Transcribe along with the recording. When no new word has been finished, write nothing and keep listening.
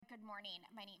morning.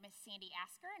 My name is Sandy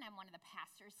Asker, and I'm one of the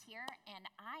pastors here, and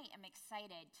I am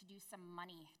excited to do some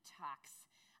money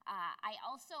talks. I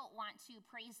also want to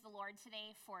praise the Lord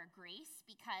today for grace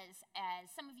because, as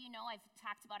some of you know, I've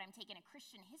talked about I'm taking a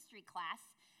Christian history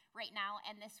class right now,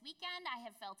 and this weekend I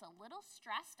have felt a little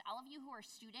stressed. All of you who are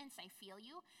students, I feel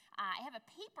you. I have a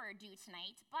paper due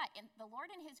tonight, but in the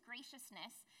Lord in His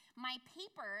graciousness, my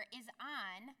paper is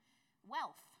on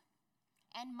wealth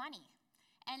and money.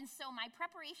 And so my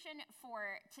preparation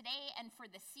for today and for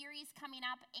the series coming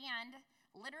up and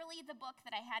literally the book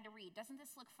that I had to read, doesn't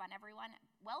this look fun, everyone?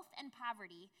 Wealth and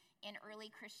Poverty in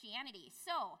Early Christianity.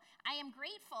 So I am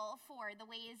grateful for the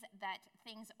ways that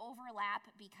things overlap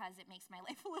because it makes my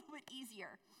life a little bit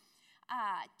easier.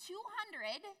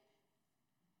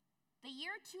 The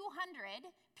year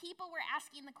 200, people were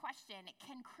asking the question,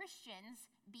 can Christians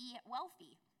be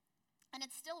wealthy? And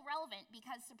it's still relevant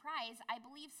because, surprise, I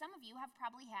believe some of you have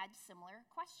probably had similar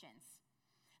questions.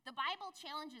 The Bible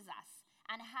challenges us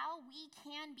on how we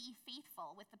can be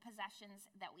faithful with the possessions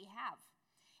that we have.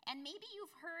 And maybe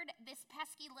you've heard this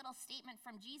pesky little statement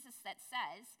from Jesus that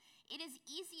says, it is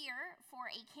easier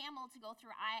for a camel to go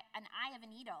through an eye of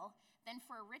a needle than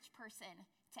for a rich person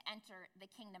to enter the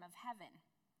kingdom of heaven.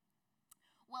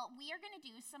 Well, we are going to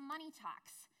do some money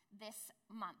talks this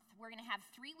month. We're going to have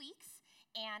 3 weeks,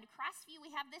 and Crossview,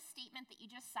 we have this statement that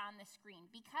you just saw on the screen.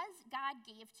 Because God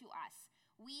gave to us,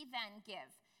 we then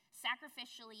give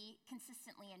sacrificially,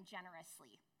 consistently, and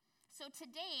generously. So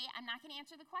today, I'm not going to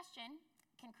answer the question,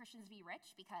 can Christians be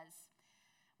rich? Because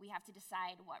we have to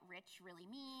decide what rich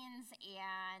really means,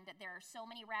 and there are so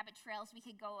many rabbit trails we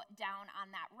could go down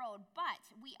on that road, but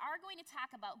we are going to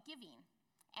talk about giving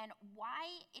and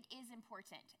why it is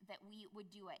important that we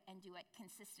would do it and do it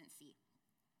consistency.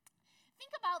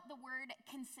 Think about the word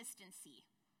consistency.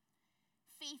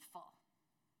 Faithful,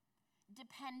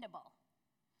 dependable.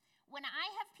 When I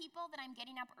have people that I'm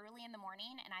getting up early in the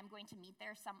morning and I'm going to meet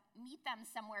them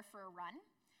somewhere for a run,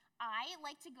 I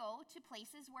like to go to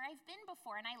places where I've been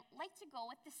before, and I like to go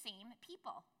with the same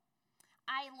people.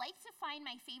 I like to find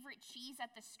my favorite cheese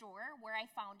at the store where I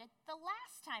found it the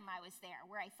last time I was there,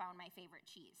 where I found my favorite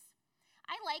cheese.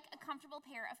 I like a comfortable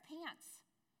pair of pants.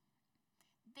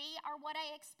 They are what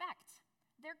I expect.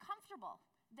 They're comfortable.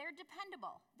 They're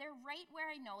dependable. They're right where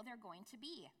I know they're going to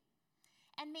be.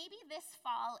 And maybe this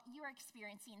fall, you're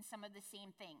experiencing some of the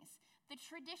same things. The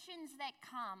traditions that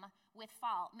come with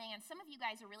fall. Man, some of you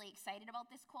guys are really excited about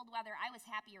this cold weather. I was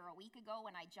happier a week ago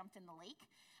when I jumped in the lake.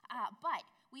 But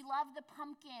we love the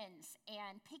pumpkins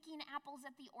and picking apples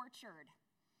at the orchard.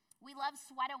 We love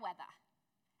sweater weather.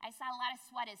 I saw a lot of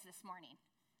sweaters this morning.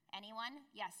 Anyone?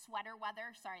 Yes, sweater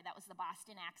weather. Sorry, that was the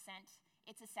Boston accent.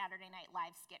 It's a Saturday Night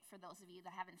Live skit for those of you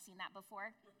that haven't seen that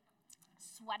before.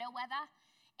 Sweater weather.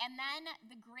 And then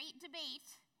the great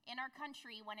debate in our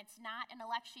country when it's not an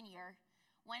election year,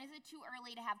 when is it too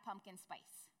early to have pumpkin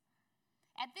spice?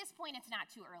 At this point, it's not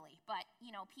too early, but,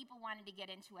 people wanted to get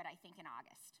into it, I think, in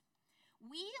August.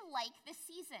 We like the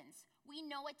seasons. We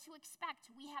know what to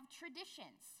expect. We have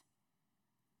traditions.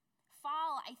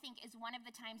 Fall, I think, is one of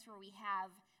the times where we have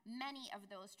many of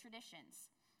those traditions.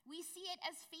 We see it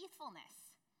as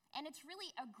faithfulness. And it's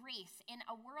really a grace in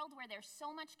a world where there's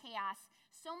so much chaos,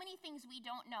 so many things we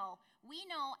don't know. We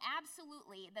know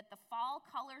absolutely that the fall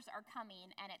colors are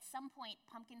coming, and at some point,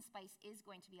 pumpkin spice is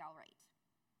going to be all right.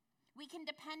 We can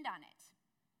depend on it.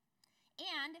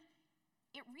 And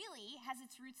it really has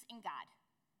its roots in God.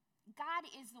 God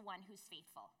is the one who's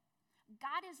faithful.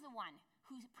 God is the one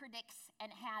who predicts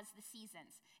and has the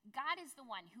seasons. God is the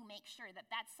one who makes sure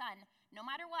that sun, no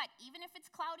matter what, even if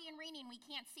it's cloudy and raining, we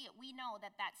can't see it, we know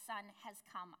that sun has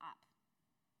come up.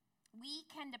 We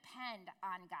can depend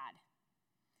on God.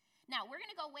 Now, we're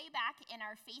going to go way back in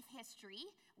our faith history,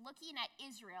 looking at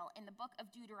Israel in the book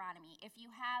of Deuteronomy. If you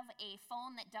have a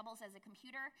phone that doubles as a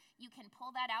computer, you can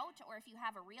pull that out, or if you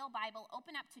have a real Bible,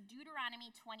 open up to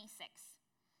Deuteronomy 26.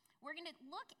 We're going to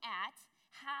look at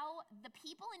how the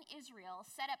people in Israel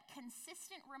set up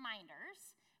consistent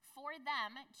reminders for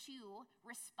them to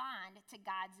respond to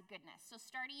God's goodness. So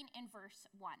starting in verse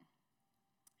 1.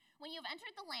 When you have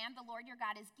entered the land the Lord your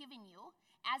God has given you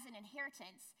as an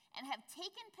inheritance and have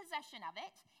taken possession of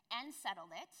it and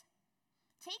settled it,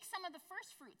 take some of the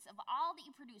first fruits of all that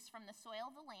you produce from the soil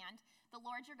of the land the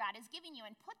Lord your God has given you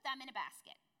and put them in a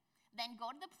basket. Then go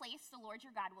to the place the Lord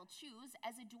your God will choose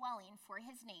as a dwelling for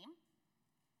his name,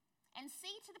 and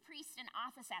say to the priest in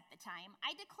office at the time,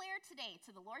 I declare today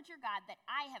to the Lord your God that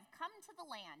I have come to the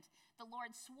land the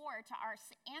Lord swore to our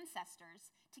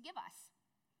ancestors to give us.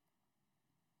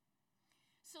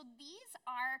 So these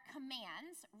are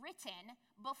commands written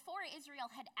before Israel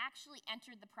had actually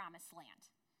entered the promised land.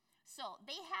 So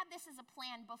they had this as a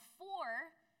plan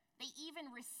before they even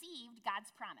received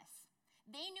God's promise.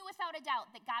 They knew without a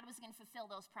doubt that God was going to fulfill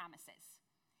those promises.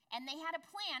 And they had a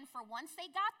plan for once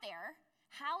they got there,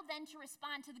 how then to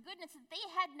respond to the goodness that they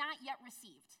had not yet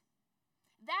received.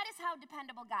 That is how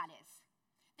dependable God is.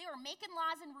 They were making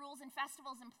laws and rules and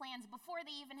festivals and plans before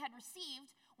they even had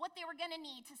received what they were going to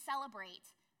need to celebrate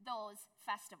those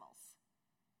festivals.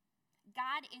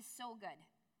 God is so good.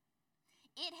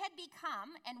 It had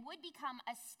become and would become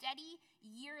a steady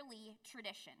yearly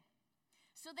tradition.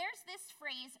 So there's this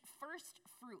phrase, first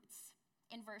fruits,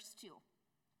 in verse 2.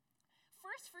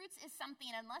 First fruits is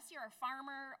something, unless you're a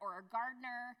farmer or a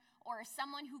gardener or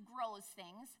someone who grows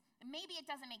things, maybe it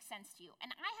doesn't make sense to you.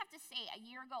 And I have to say, a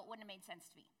year ago, it wouldn't have made sense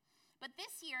to me. But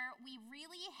this year, we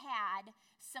really had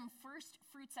some first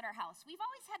fruits at our house. We've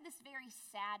always had this very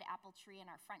sad apple tree in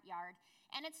our front yard,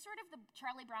 and it's sort of the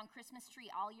Charlie Brown Christmas tree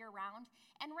all year round.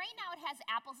 And right now, it has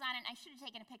apples on it, and I should have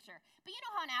taken a picture. But you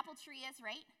know how an apple tree is,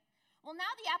 right? Well, now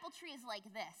the apple tree is like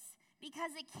this,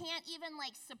 because it can't even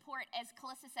support, as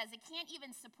Calissa says, it can't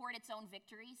even support its own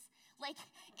victories.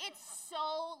 It's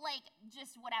so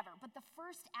just whatever. But the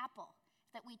first apple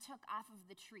that we took off of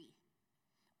the tree,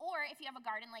 or if you have a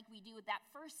garden like we do, that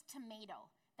first tomato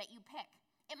that you pick,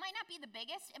 it might not be the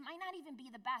biggest, it might not even be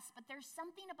the best, but there's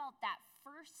something about that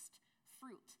first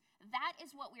fruit. That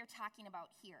is what we're talking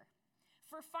about here.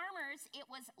 For farmers, it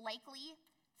was likely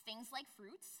things like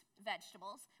fruits,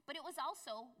 vegetables, but it was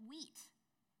also wheat.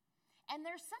 And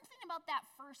there's something about that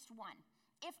first one.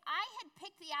 If I had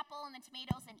picked the apple and the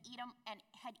tomatoes and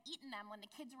had eaten them when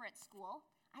the kids were at school,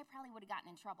 I probably would have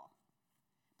gotten in trouble.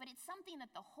 But it's something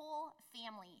that the whole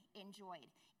family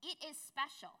enjoyed. It is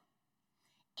special.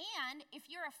 And if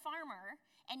you're a farmer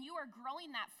and you are growing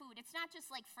that food, it's not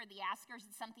just for the askers,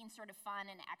 it's something sort of fun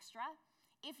and extra.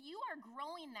 If you are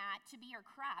growing that to be your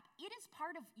crop, it is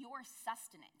part of your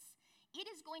sustenance. It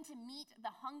is going to meet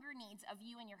the hunger needs of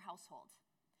you and your household.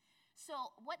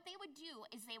 So what they would do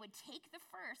is they would take the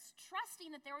first,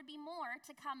 trusting that there would be more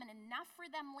to come and enough for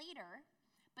them later,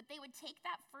 but they would take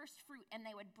that first fruit and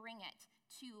they would bring it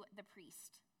to the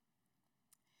priest.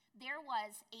 There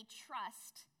was a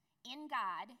trust in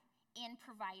God in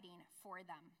providing for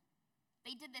them.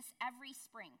 They did this every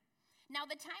spring. Now,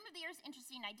 the time of the year is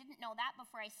interesting. I didn't know that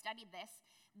before I studied this.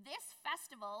 This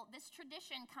festival, this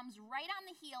tradition, comes right on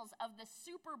the heels of the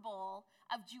Super Bowl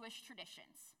of Jewish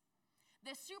traditions.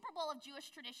 The Super Bowl of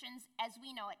Jewish traditions, as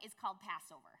we know it, is called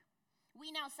Passover.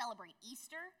 We now celebrate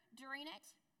Easter during it.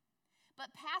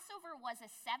 But Passover was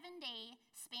a 7-day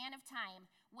span of time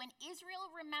when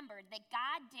Israel remembered that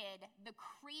God did the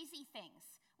crazy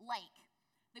things, like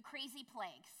the crazy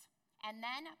plagues, and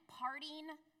then parting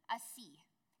a sea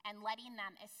and letting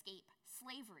them escape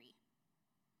slavery.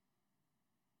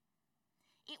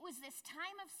 It was this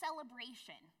time of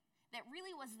celebration that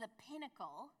really was the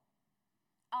pinnacle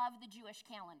of the Jewish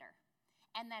calendar.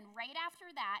 And then right after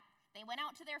that, they went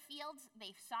out to their fields,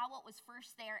 they saw what was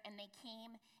first there, and they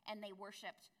came and they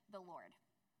worshiped the Lord.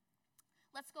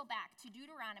 Let's go back to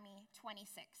Deuteronomy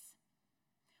 26.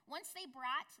 Once they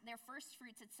brought their first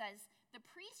fruits, it says, "The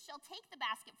priest shall take the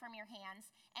basket from your hands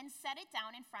and set it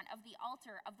down in front of the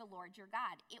altar of the Lord your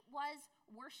God." It was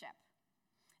worship.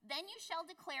 "Then you shall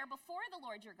declare before the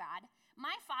Lord your God,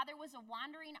 'My father was a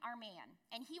wandering Armenian,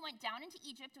 and he went down into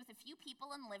Egypt with a few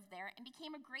people and lived there and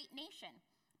became a great nation,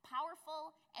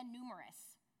 powerful and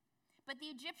numerous. But the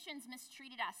Egyptians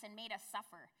mistreated us and made us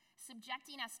suffer,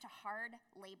 subjecting us to hard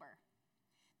labor.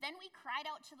 Then we cried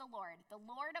out to the Lord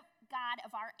God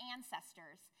of our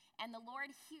ancestors, and the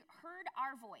Lord heard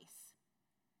our voice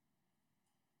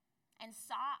and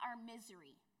saw our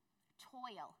misery,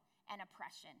 toil, and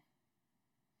oppression.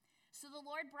 So the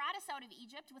Lord brought us out of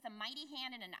Egypt with a mighty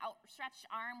hand and an outstretched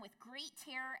arm, with great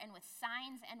terror and with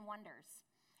signs and wonders.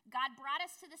 God brought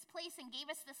us to this place and gave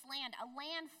us this land, a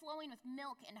land flowing with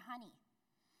milk and honey.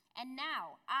 And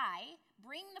now I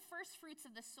bring the first fruits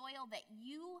of the soil that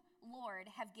you, Lord,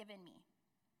 have given me.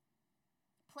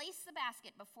 Place the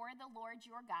basket before the Lord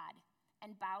your God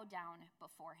and bow down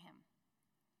before him."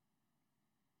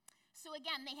 So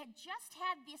again, they had just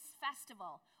had this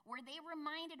festival where they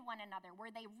reminded one another,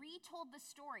 where they retold the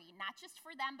story, not just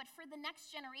for them, but for the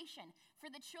next generation, for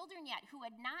the children yet who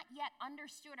had not yet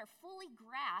understood or fully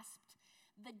grasped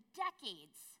the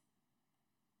decades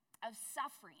of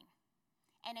suffering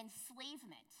and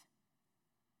enslavement,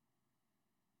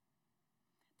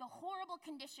 the horrible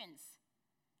conditions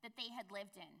that they had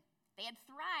lived in. They had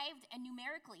thrived, and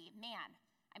numerically,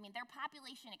 their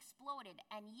population exploded,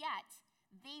 and yet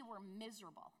they were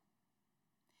miserable.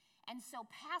 And so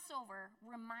Passover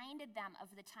reminded them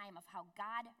of the time of how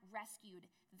God rescued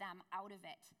them out of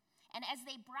it. And as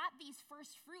they brought these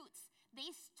first fruits,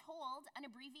 they told an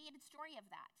abbreviated story of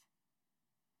that.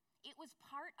 It was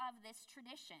part of this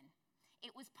tradition.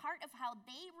 It was part of how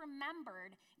they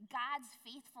remembered God's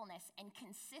faithfulness and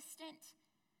consistent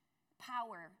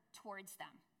power towards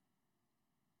them.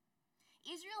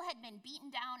 Israel had been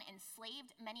beaten down,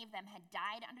 enslaved. Many of them had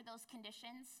died under those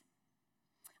conditions.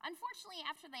 Unfortunately,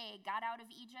 after they got out of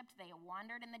Egypt, they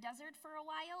wandered in the desert for a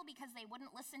while because they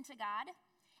wouldn't listen to God.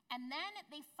 And then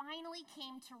they finally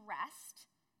came to rest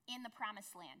in the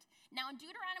promised land. Now in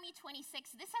Deuteronomy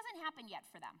 26, this hasn't happened yet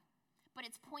for them, but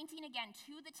it's pointing again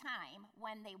to the time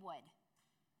when they would.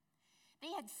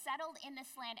 They had settled in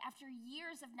this land after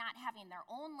years of not having their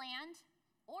own land,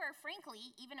 or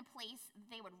frankly, even a place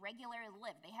they would regularly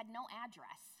live. They had no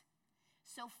address.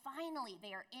 So finally,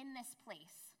 they are in this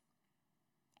place.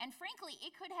 And frankly,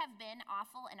 it could have been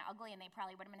awful and ugly, and they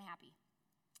probably would have been happy.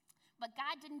 But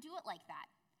God didn't do it like that.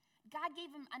 God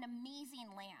gave them an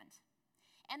amazing land.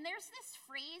 And there's this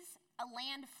phrase, a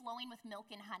land flowing with milk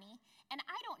and honey. And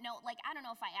I don't know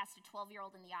if I asked a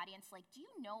 12-year-old in the audience, do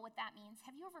you know what that means?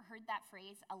 Have you ever heard that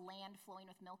phrase, a land flowing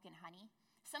with milk and honey?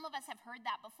 Some of us have heard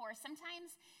that before.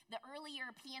 Sometimes the early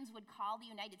Europeans would call the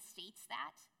United States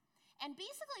that. And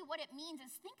basically what it means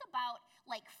is think about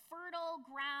fertile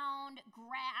ground,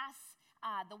 grass,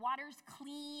 the water's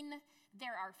clean,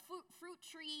 there are fruit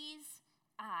trees.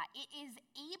 It is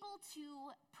able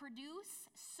to produce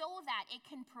so that it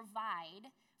can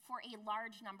provide for a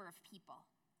large number of people.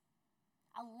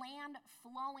 A land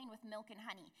flowing with milk and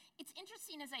honey. It's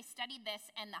interesting as I studied this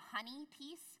and the honey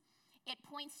piece, it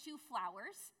points to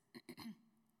flowers.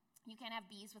 You can't have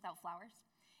bees without flowers.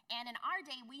 And in our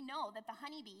day, we know that the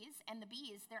honeybees and the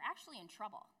bees, they're actually in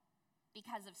trouble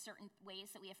because of certain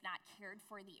ways that we have not cared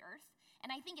for the earth.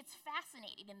 And I think it's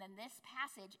fascinating. And in this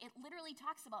passage, it literally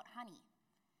talks about honey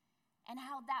and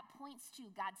how that points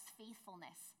to God's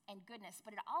faithfulness and goodness,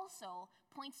 but it also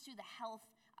points to the health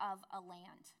of a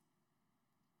land.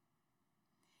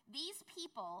 These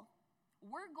people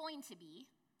were going to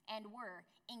be and were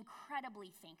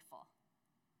incredibly thankful.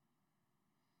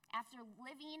 After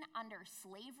living under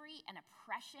slavery and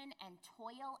oppression and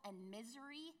toil and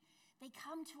misery, they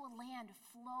come to a land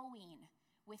flowing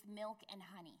with milk and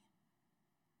honey.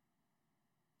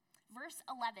 Verse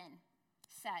 11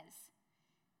 says,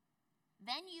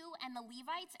 "Then you and the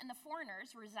Levites and the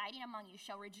foreigners residing among you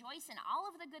shall rejoice in all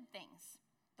of the good things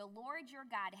the Lord your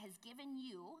God has given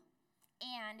you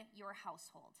and your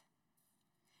household."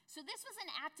 So this was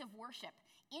an act of worship.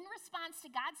 In response to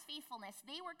God's faithfulness,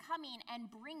 they were coming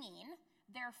and bringing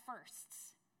their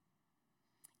firsts.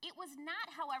 It was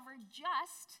not, however,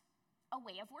 just a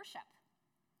way of worship.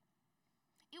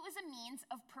 It was a means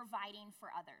of providing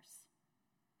for others.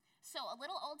 So a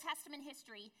little Old Testament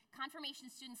history, confirmation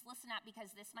students, listen up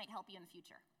because this might help you in the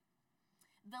future.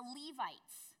 The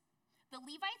Levites. The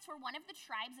Levites were one of the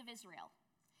tribes of Israel.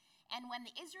 And when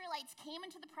the Israelites came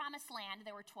into the promised land,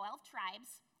 there were 12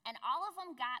 tribes, and all of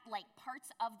them got parts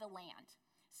of the land.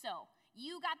 So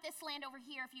you got this land over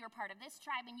here if you were part of this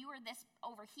tribe, and you were this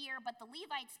over here. But the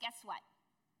Levites, guess what?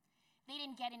 They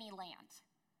didn't get any land.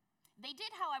 They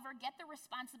did, however, get the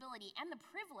responsibility and the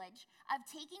privilege of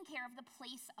taking care of the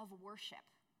place of worship.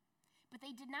 But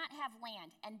they did not have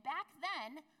land. And back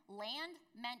then, land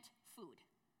meant food.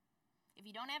 If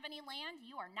you don't have any land,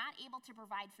 you are not able to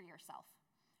provide for yourself.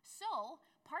 So,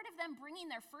 part of them bringing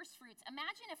their first fruits,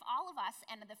 imagine if all of us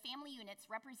and the family units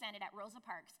represented at Rosa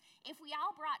Parks, if we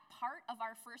all brought part of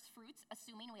our first fruits,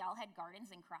 assuming we all had gardens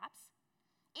and crops,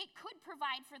 it could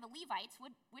provide for the Levites,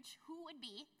 who would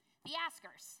be the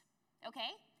askers,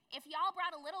 okay? If y'all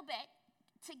brought a little bit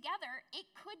together, it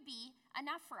could be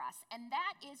enough for us. And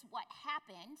that is what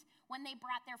happened when they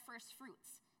brought their first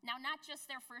fruits. Now, not just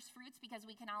their first fruits, because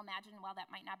we can all imagine, well,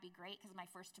 that might not be great because my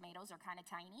first tomatoes are kind of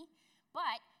tiny.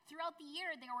 But throughout the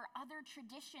year, there were other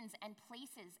traditions and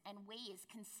places and ways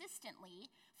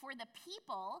consistently for the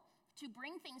people to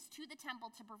bring things to the temple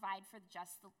to provide for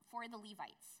the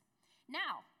Levites.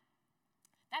 Now,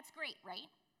 that's great,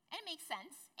 right? And it makes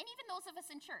sense. And even those of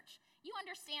us in church, you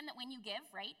understand that when you give,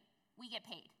 right, we get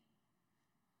paid.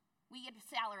 We get a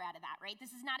salary out of that, right?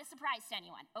 This is not a surprise to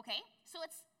anyone, okay? So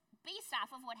it's based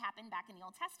off of what happened back in the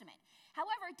Old Testament.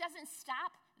 However, it doesn't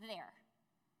stop there.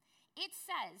 It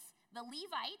says the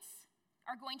Levites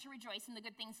are going to rejoice in the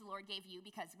good things the Lord gave you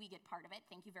because we get part of it.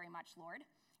 Thank you very much, Lord.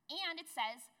 And it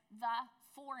says the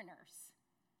foreigners.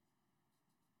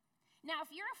 Now,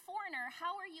 if you're a foreigner,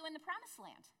 how are you in the promised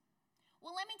land?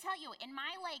 Well, let me tell you, in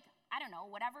my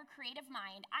whatever creative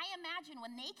mind, I imagine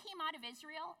when they came out of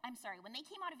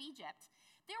Egypt,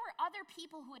 there were other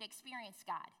people who had experienced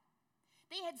God.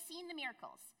 They had seen the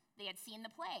miracles. They had seen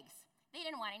the plagues. They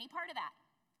didn't want any part of that.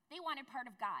 They wanted part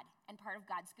of God and part of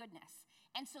God's goodness.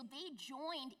 And so they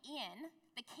joined in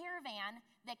the caravan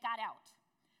that got out.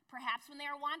 Perhaps when they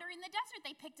were wandering the desert,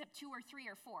 they picked up 2 or 3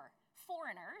 or 4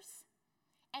 foreigners,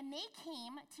 and they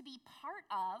came to be part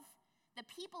of the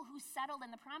people who settled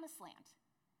in the promised land.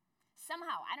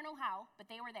 Somehow, I don't know how,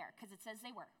 but they were there because it says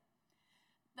they were.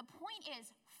 The point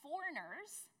is,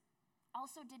 foreigners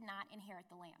also did not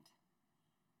inherit the land.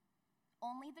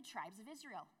 Only the tribes of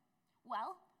Israel.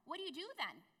 Well, what do you do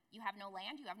then? You have no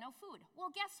land, you have no food.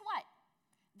 Well, guess what?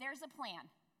 There's a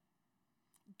plan.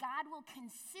 God will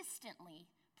consistently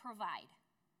provide.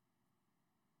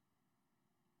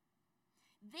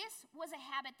 This was a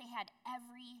habit they had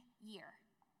every year.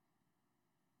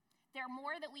 There are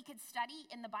more that we could study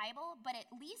in the Bible, but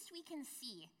at least we can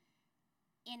see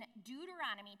in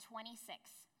Deuteronomy 26,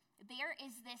 there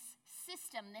is this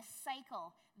system, this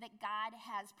cycle that God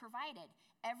has provided.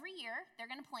 Every year,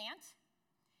 they're going to plant.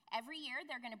 Every year,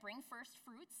 they're going to bring first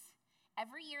fruits.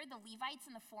 Every year, the Levites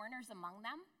and the foreigners among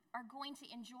them are going to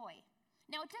enjoy.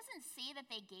 Now, it doesn't say that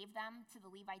they gave them to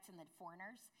the Levites and the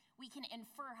foreigners. We can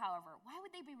infer, however, why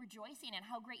would they be rejoicing in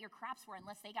how great your crops were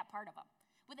unless they got part of them?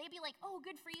 Would they be like, oh,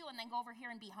 good for you, and then go over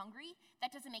here and be hungry?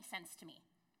 That doesn't make sense to me.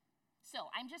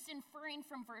 So I'm just inferring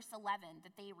from verse 11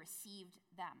 that they received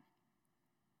them.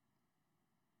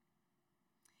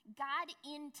 God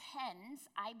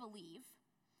intends, I believe,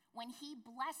 when he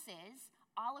blesses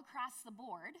all across the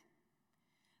board,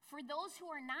 for those who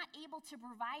are not able to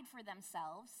provide for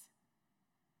themselves,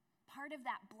 part of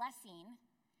that blessing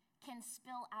can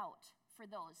spill out for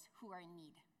those who are in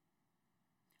need.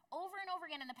 Over and over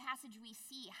again in the passage, we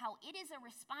see how it is a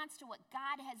response to what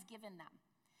God has given them.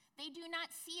 They do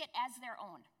not see it as their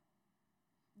own.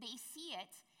 They see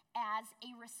it as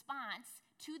a response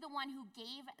to the one who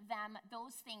gave them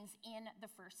those things in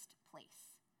the first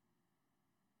place.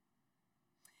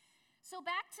 So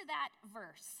back to that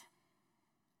verse.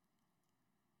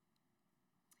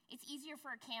 It's easier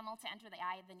for a camel to enter the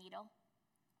eye of the needle.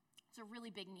 It's a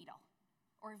really big needle,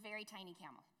 or a very tiny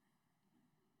camel.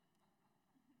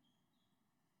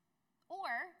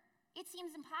 Or it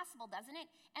seems impossible, doesn't it?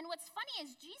 And what's funny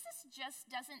is Jesus just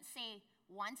doesn't say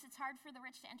once it's hard for the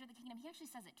rich to enter the kingdom. He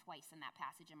actually says it twice in that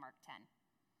passage in Mark 10.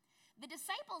 The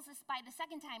disciples, by the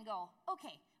second time, go,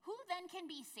 okay, who then can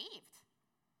be saved?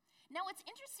 Now, what's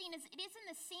interesting is it is in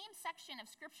the same section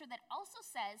of Scripture that also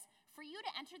says, for you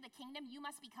to enter the kingdom, you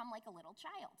must become like a little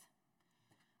child.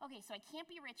 Okay, so I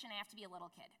can't be rich and I have to be a little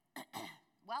kid.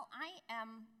 Well, I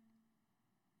am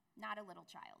not a little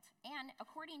child. And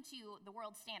according to the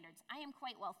world standards, I am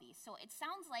quite wealthy. So it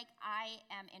sounds like I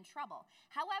am in trouble.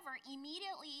 However,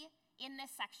 immediately in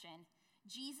this section,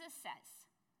 Jesus says,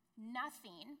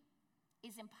 nothing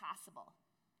is impossible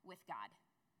with God.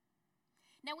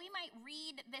 Now, we might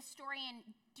read this story in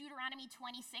Deuteronomy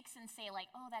 26 and say, like,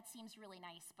 oh, that seems really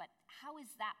nice, but how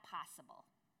is that possible?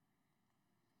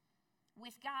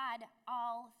 With God,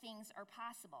 all things are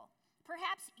possible.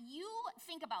 Perhaps you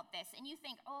think about this and you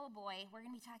think, oh boy, we're going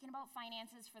to be talking about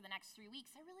finances for the next 3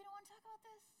 weeks. I really don't want to talk about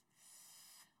this.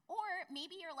 Or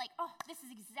maybe you're like, oh, this is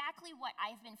exactly what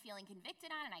I've been feeling convicted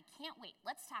on and I can't wait.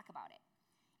 Let's talk about it.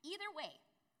 Either way,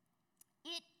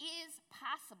 it is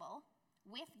possible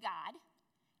with God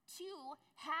to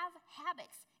have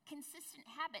habits, consistent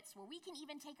habits, where we can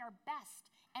even take our best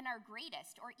and our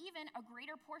greatest, or even a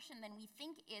greater portion than we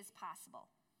think is possible,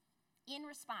 in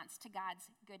response to God's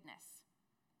goodness.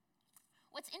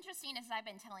 What's interesting is I've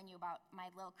been telling you about my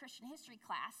little Christian history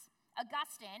class.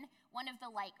 Augustine, one of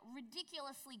the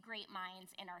ridiculously great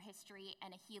minds in our history,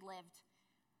 and he lived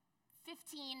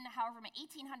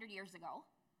 1800 years ago.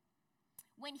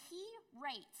 When he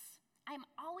writes, I'm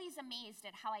always amazed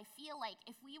at how I feel like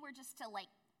if we were just to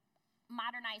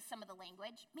modernize some of the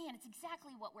language, man, it's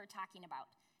exactly what we're talking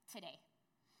about today.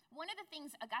 One of the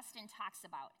things Augustine talks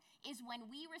about is when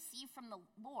we receive from the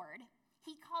Lord,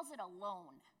 he calls it a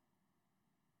loan.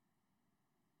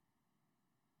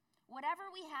 Whatever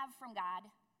we have from God,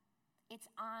 it's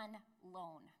on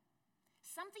loan.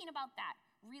 Something about that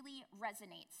really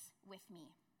resonates with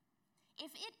me.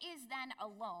 If it is then a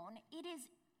loan,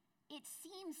 it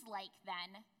seems like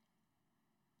then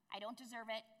I don't deserve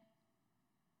it.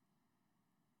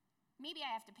 Maybe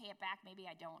I have to pay it back, maybe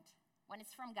I don't. When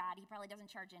it's from God, he probably doesn't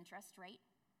charge interest, right?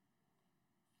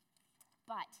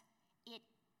 But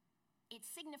it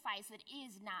signifies that it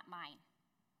is not mine.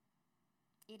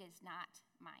 It is not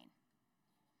mine.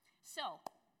 So,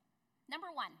 number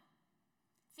one,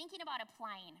 thinking about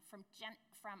applying from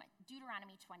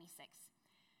Deuteronomy 26.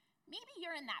 Maybe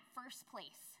you're in that first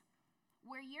place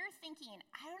where you're thinking,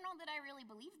 I don't know that I really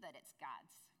believe that it's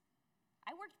God's.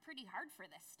 I worked pretty hard for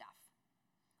this stuff.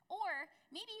 Or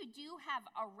maybe you do have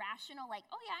a rational, like,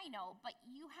 oh yeah, I know, but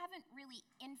you haven't really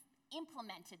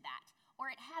implemented that, or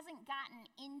it hasn't gotten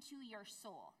into your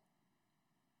soul.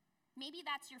 Maybe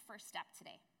that's your first step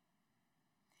today.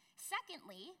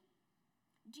 Secondly,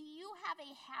 do you have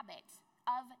a habit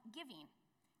of giving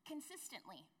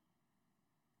consistently?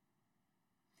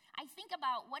 I think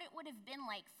about what it would have been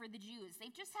like for the Jews.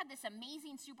 They've just had this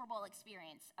amazing Super Bowl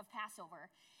experience of Passover,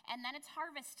 and then it's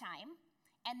harvest time,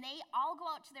 and they all go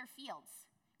out to their fields.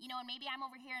 And maybe I'm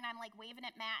over here and I'm like waving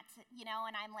at Matt,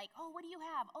 and I'm like, oh, what do you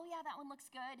have? Oh yeah, that one looks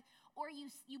good. Or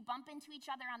you bump into each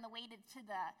other on the way to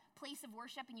the place of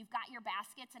worship and you've got your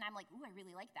baskets, and I'm like, ooh, I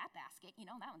really like that basket,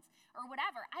 that one's, or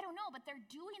whatever. I don't know, but they're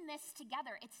doing this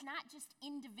together. It's not just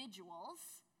individuals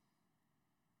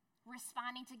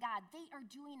responding to God. They are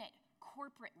doing it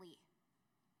corporately.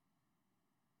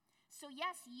 So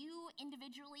yes, you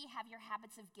individually have your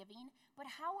habits of giving, but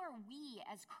how are we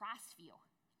as Crossview?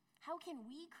 How can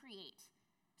we create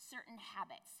certain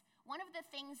habits? One of the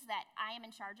things that I am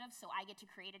in charge of, so I get to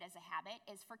create it as a habit,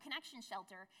 is for Connection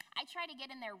Shelter, I try to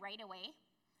get in there right away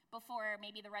before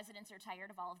maybe the residents are tired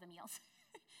of all of the meals.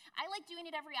 I like doing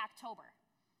it every October.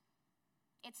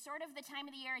 It's sort of the time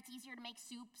of the year, it's easier to make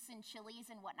soups and chilies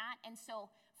and whatnot, and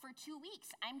so for 2 weeks,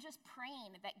 I'm just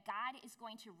praying that God is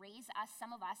going to raise us,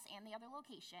 some of us, and the other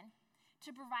location,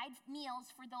 to provide meals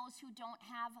for those who don't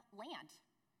have land.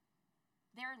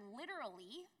 They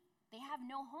have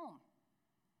no home.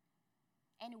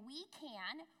 And we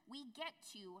get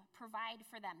to provide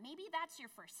for them. Maybe that's your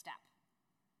first step.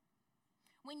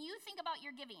 When you think about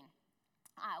your giving,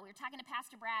 we were talking to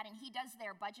Pastor Brad, and he does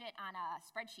their budget on a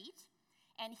spreadsheet.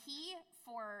 And he,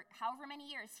 for however many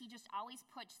years, he just always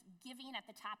puts giving at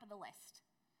the top of the list.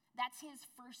 That's his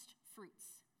first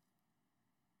fruits.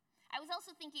 I was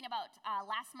also thinking about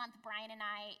last month, Brian and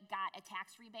I got a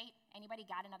tax rebate. Anybody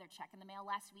got another check in the mail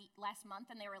last month?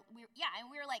 And we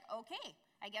were like, okay,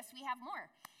 I guess we have more.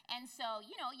 And so,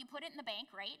 you put it in the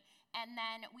bank, right? And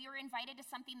then we were invited to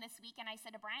something this week, and I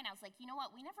said to Brian, I was like, you know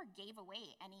what? We never gave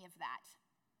away any of that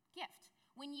gift.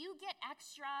 When you get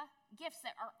extra gifts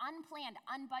that are unplanned,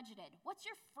 unbudgeted, what's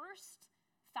your first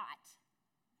thought?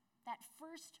 That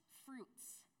first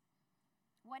fruits.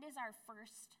 What is our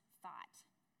first thought?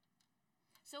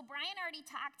 So Brian already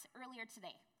talked earlier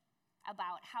today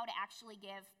about how to actually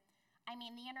give. I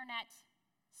mean, the internet,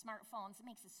 smartphones, it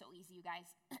makes it so easy, you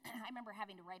guys. I remember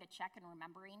having to write a check and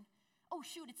remembering, oh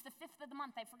shoot, it's the 5th of the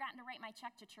month. I've forgotten to write my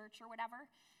check to church or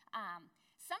whatever.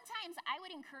 Sometimes I would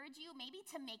encourage you maybe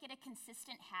to make it a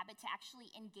consistent habit to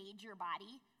actually engage your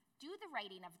body. Do the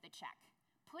writing of the check.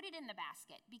 Put it in the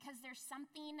basket, because there's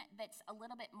something that's a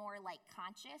little bit more like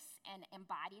conscious and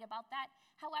embodied about that.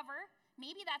 However,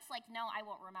 maybe that's like, no, I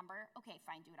won't remember. Okay,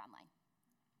 fine, do it online.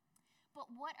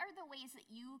 But what are the ways that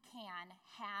you can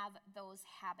have those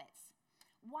habits?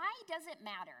 Why does it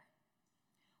matter?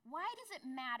 Why does it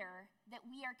matter that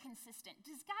we are consistent?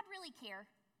 Does God really care?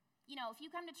 If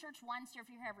you come to church once or if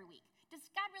you're here every week, does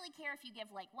God really care if you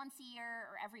give like once a year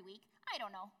or every week? I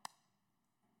don't know.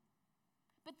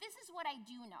 But this is what I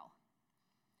do know.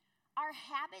 Our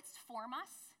habits form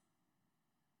us,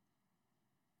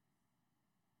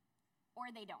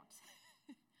 or they don't.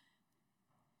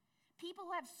 People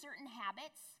who have certain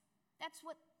habits, that's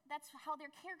how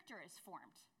their character is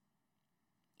formed.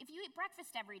 If you eat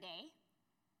breakfast every day,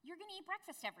 you're going to eat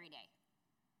breakfast every day.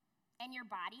 And your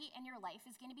body and your life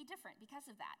is going to be different because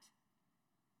of that.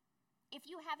 If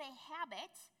you have a habit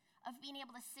of being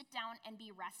able to sit down and be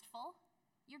restful,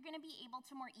 you're going to be able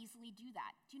to more easily do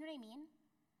that. Do you know what I mean?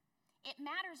 It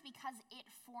matters because it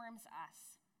forms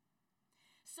us.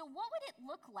 So what would it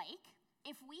look like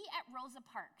if we at Rosa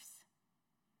Parks,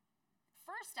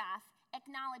 first off,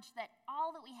 acknowledge that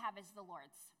all that we have is the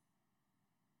Lord's?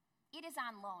 It is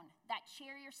on loan. That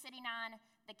chair you're sitting on,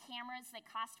 the cameras that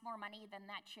cost more money than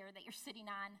that chair that you're sitting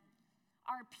on,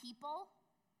 our people,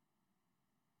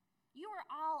 you are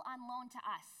all on loan to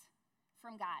us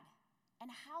from God.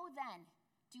 And how then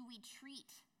do we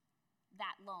treat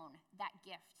that loan, that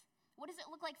gift? What does it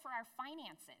look like for our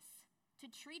finances? To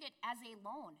treat it as a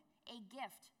loan, a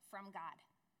gift from God.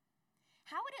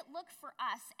 How would it look for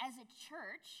us as a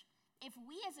church if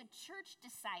we as a church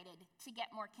decided to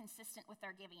get more consistent with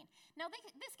our giving? Now,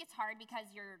 this gets hard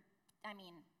because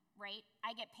right?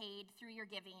 I get paid through your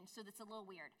giving, so that's a little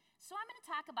weird. So I'm going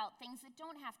to talk about things that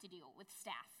don't have to do with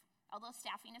staff, although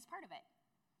staffing is part of it.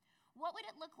 What would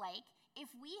it look like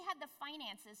if we had the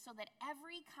finances so that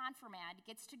every confirmand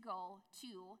gets to go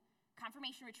to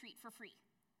confirmation retreat for free?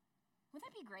 Wouldn't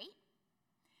that be great?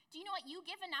 Do you know what? You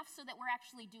give enough so that we're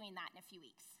actually doing that in a few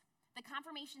weeks. The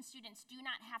confirmation students do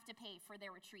not have to pay for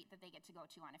their retreat that they get to go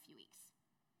to on a few weeks.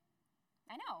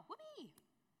 I know, whoopee.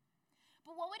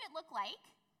 But what would it look like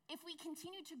if we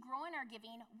continue to grow in our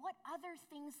giving? What other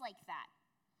things like that?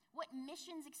 What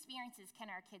missions experiences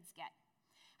can our kids get?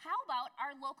 How about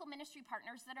our local ministry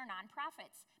partners that are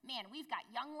nonprofits? Man, we've got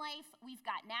Young Life, we've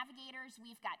got Navigators,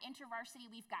 we've got InterVarsity,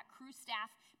 we've got crew staff,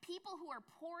 people who are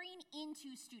pouring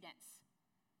into students.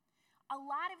 A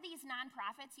lot of these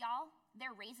nonprofits, y'all,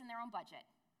 they're raising their own budget.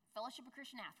 Fellowship of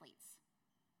Christian Athletes,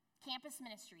 campus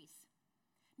ministries.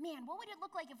 Man, what would it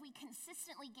look like if we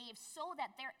consistently gave so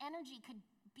that their energy could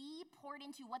be poured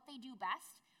into what they do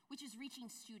best, which is reaching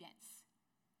students?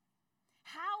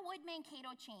 How would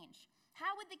Mankato change?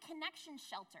 How would the Connection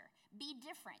Shelter be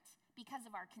different because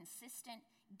of our consistent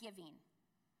giving?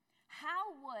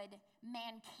 How would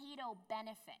Mankato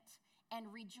benefit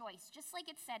and rejoice, just like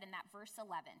it said in that verse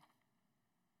 11?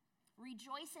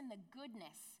 Rejoice in the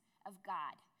goodness of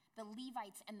God. The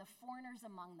Levites and the foreigners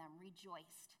among them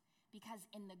rejoiced because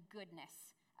in the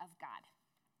goodness of God.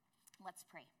 Let's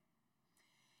pray.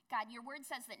 God, your word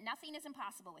says that nothing is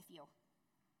impossible with you.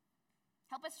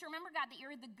 Help us to remember, God, that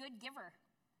you're the good giver.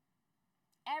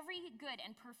 Every good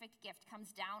and perfect gift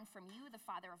comes down from you, the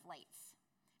Father of lights.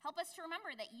 Help us to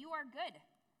remember that you are good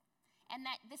and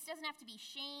that this doesn't have to be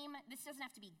shame. This doesn't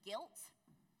have to be guilt.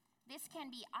 This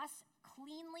can be us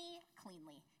clearly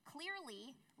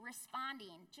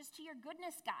responding just to your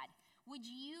goodness, God. Would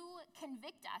you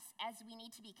convict us as we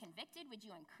need to be convicted? Would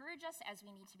you encourage us as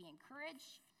we need to be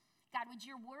encouraged? God, would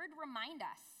your word remind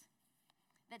us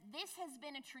that this has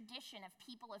been a tradition of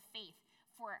people of faith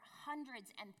for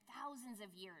hundreds and thousands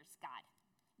of years, God,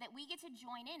 that we get to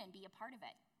join in and be a part of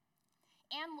it.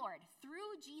 And Lord,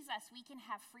 through Jesus, we can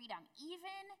have freedom,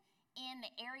 even in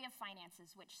the area of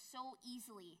finances, which so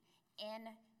easily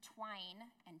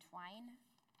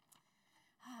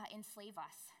enslave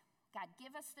us. God,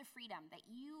 give us the freedom that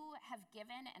you have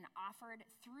given and offered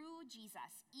through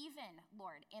Jesus, even,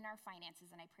 Lord, in our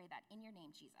finances. And I pray that in your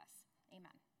name, Jesus.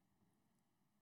 Amen.